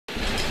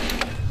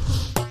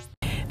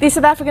The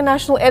South African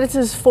National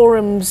Editors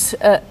Forum's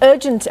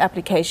urgent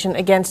application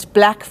against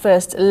Black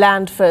First,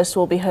 Land First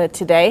will be heard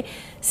today.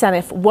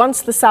 Sanef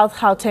wants the South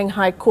Gauteng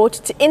High Court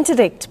to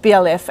interdict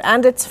BLF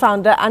and its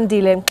founder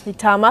Andile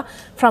Mngxitama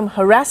from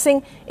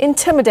harassing,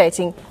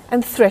 intimidating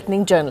and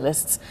threatening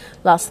journalists.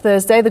 Last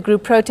Thursday, the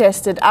group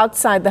protested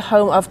outside the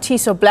home of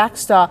Tiso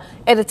Blackstar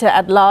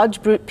editor-at-large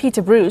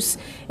Peter Bruce.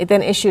 It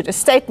then issued a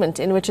statement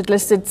in which it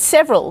listed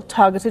several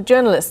targeted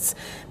journalists.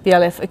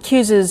 BLF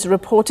accuses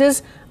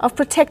reporters of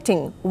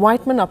protecting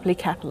white monopoly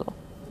capital.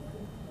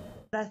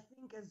 I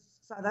think as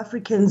South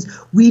Africans,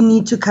 we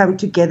need to come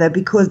together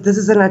because this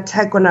is an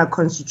attack on our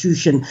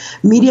constitution.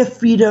 Media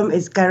freedom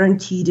is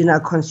guaranteed in our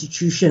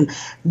constitution.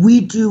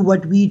 We do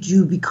what we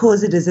do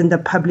because it is in the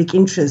public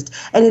interest.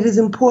 And it is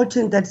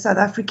important that South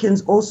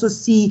Africans also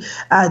see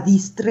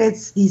these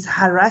threats, these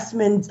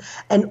harassments,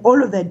 and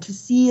all of that, to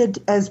see it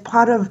as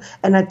part of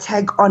an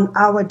attack on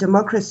our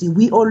democracy.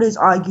 We always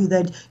argue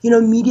that,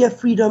 media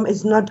freedom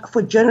is not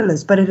for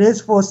journalists, but it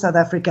is for South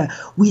Africa.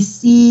 We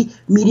see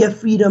media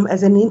freedom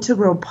as an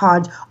integral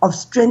part of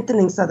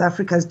strengthening South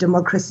Africa's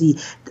democracy.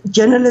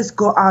 Journalists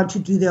go out to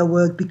do their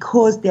work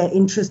because they're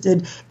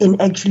interested in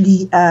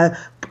actually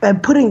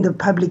putting the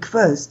public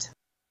first.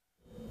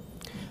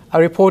 Our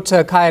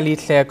reporter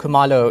Khayelihle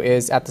Khumalo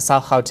is at the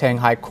South Gauteng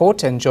High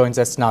Court and joins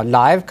us now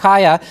live.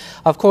 Kaya,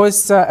 of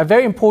course, a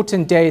very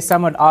important day,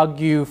 some would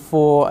argue,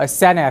 for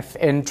Sanef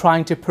in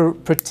trying to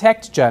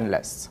protect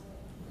journalists.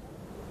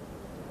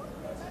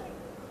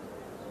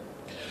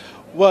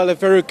 Well, a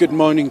very good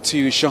morning to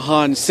you,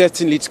 Shahan.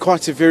 Certainly, it's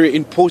quite a very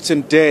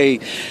important day.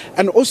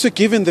 And also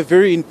given the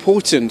very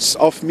importance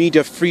of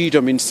media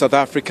freedom in South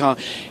Africa,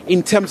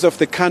 in terms of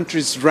the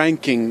country's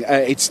ranking,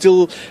 it's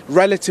still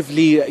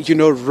relatively,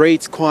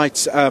 rates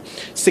quite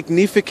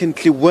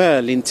significantly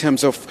well in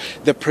terms of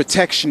the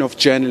protection of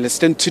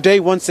journalists. And today,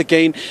 once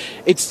again,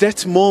 it's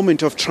that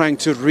moment of trying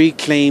to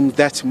reclaim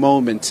that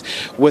moment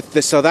with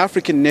the South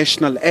African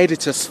National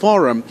Editors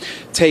Forum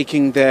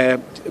taking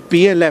the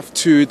BLF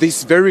to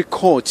this very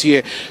court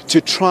here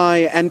to try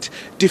and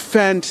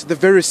defend the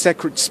very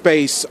sacred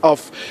space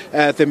of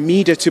the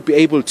media to be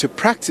able to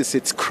practice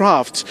its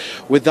craft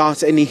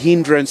without any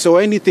hindrance or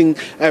anything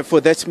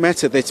for that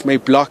matter that may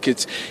block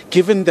it,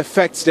 given the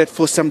fact that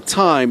for some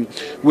time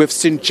we've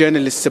seen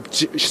journalists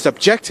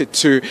subjected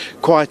to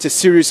quite a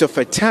series of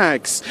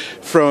attacks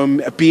from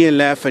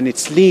BLF and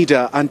its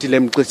leader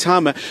Andile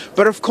Mngxitama.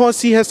 But of course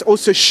he has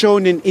also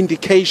shown an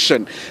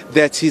indication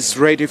that he's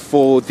ready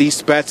for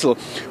this battle.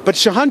 But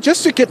Shahan,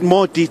 just to get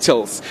more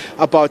details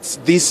about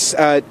this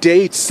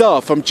day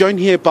itself, I'm joined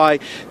here by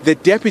the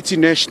Deputy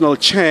National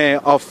Chair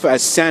of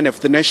Sanef,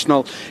 the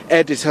National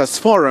Editors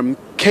Forum,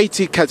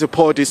 Katie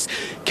Katopodis.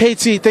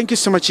 Katie, thank you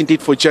so much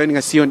indeed for joining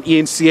us here on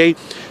eNCA.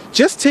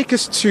 Just take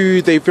us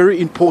to the very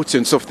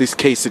importance of this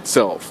case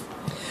itself.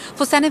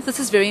 For Sanef, this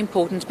is very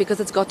important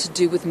because it's got to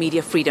do with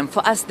media freedom.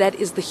 For us, that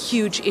is the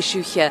huge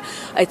issue here.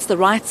 It's the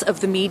rights of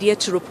the media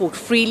to report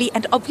freely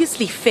and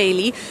obviously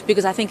fairly,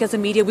 because I think as a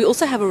media, we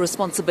also have a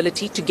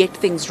responsibility to get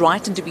things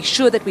right and to be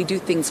sure that we do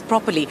things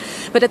properly.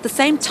 But at the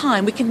same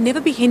time, we can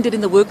never be hindered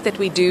in the work that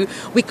we do.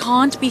 We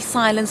can't be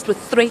silenced with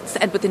threats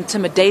and with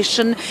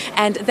intimidation.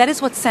 And that is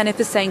what Sanef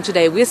is saying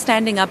today. We're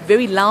standing up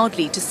very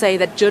loudly to say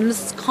that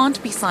journalists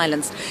can't be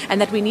silenced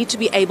and that we need to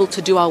be able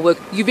to do our work.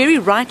 You very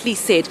rightly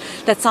said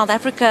that South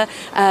Africa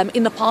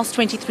in the past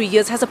 23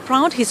 years has a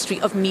proud history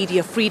of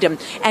media freedom,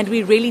 and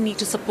we really need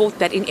to support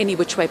that in any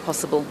which way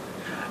possible.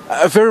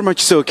 Very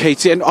much so,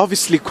 Katie, and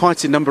obviously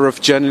quite a number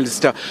of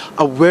journalists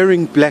are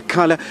wearing black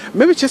colour.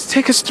 Maybe just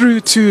take us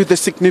through to the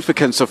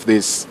significance of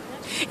this.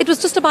 It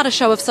was just about a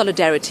show of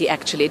solidarity,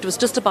 actually. It was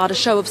just about a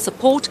show of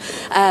support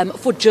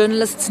for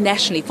journalists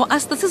nationally. For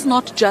us, this is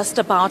not just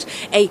about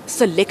a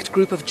select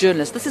group of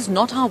journalists. This is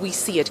not how we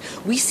see it.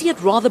 We see it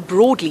rather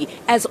broadly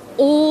as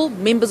all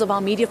members of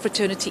our media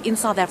fraternity in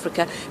South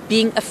Africa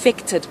being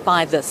affected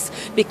by this,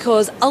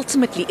 because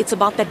ultimately it's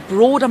about that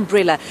broad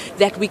umbrella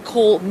that we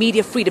call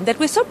media freedom, that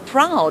we're so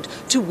proud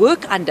to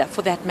work under,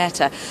 for that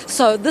matter.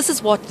 So this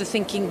is what the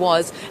thinking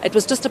was. It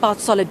was just about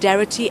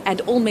solidarity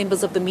and all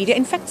members of the media,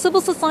 in fact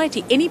civil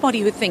society, anybody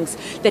who thinks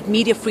that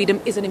media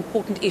freedom is an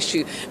important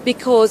issue.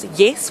 Because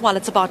yes, while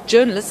it's about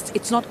journalists,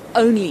 it's not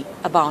only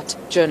about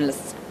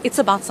journalists, it's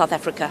about South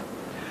Africa.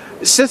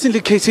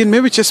 Certainly, Katie, and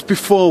maybe just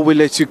before we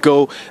let you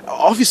go,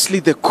 obviously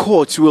the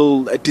court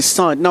will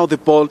decide. Now the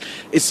ball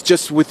is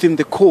just within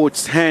the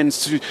court's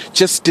hands to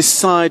just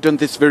decide on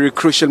this very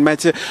crucial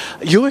matter.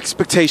 Your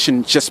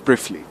expectation, just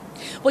briefly?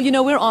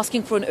 Well, we're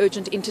asking for an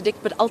urgent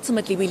interdict, but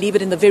ultimately we leave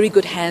it in the very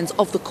good hands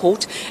of the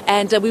court,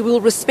 and we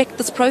will respect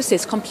this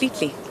process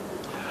completely.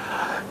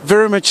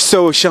 Very much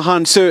so,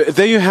 Shahan. So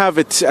there you have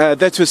it.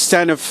 That was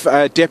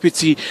Sanef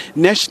Deputy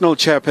National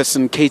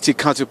Chairperson Katie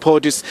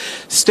Katupodis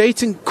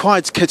stating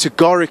quite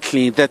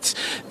categorically that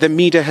the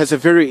media has a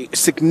very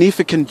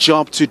significant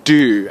job to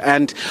do,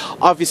 and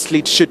obviously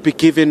it should be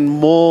given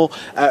more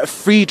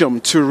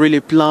freedom to really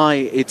ply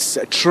its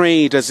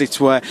trade, as it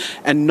were,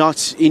 and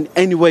not in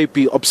any way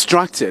be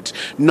obstructed,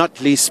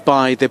 not least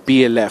by the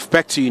BLF.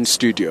 Back to you in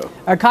studio.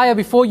 Khaya,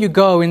 before you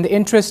go, in the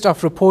interest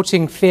of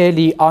reporting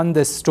fairly on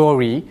this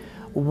story,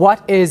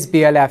 what is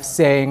BLF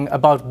saying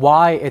about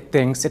why it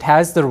thinks it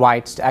has the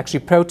right to actually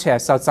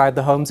protest outside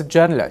the homes of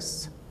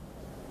journalists?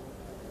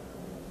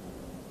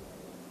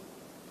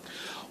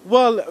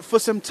 Well, for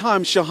some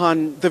time,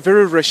 Shahan, the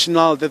very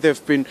rationale that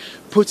they've been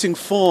putting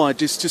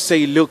forward is to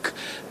say, look,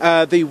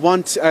 they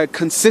want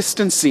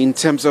consistency in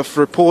terms of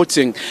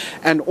reporting,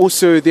 and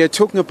also they're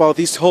talking about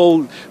this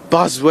whole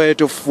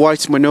buzzword of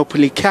white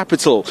monopoly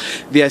capital.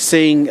 They are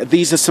saying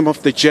these are some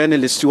of the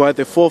journalists who are at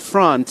the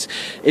forefront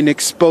in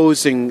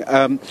exposing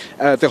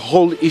the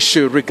whole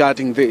issue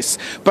regarding this.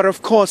 But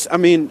of course, I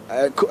mean,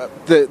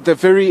 the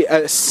very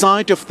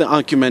side of the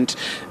argument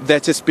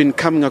that has been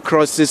coming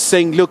across is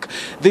saying, look,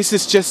 this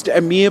is just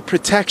a mere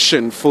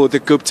protection for the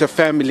Gupta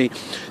family.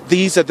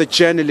 These are the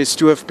journalists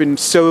who have been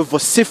so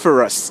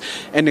vociferous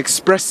and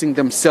expressing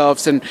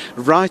themselves and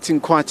writing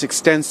quite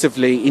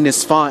extensively in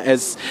as far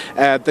as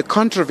the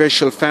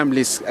controversial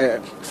families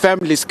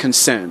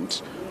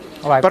concerned.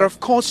 Right. But of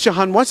course,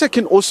 Shahan, what I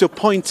can also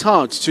point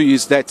out to you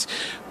is that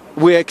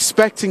we're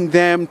expecting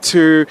them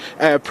to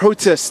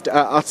protest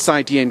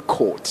outside the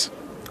court.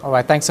 All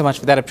right, thanks so much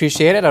for that.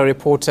 Appreciate it. Our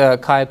reporter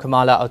Khayelihle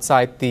Khumalo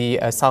outside the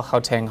South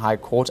Gauteng High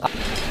Court.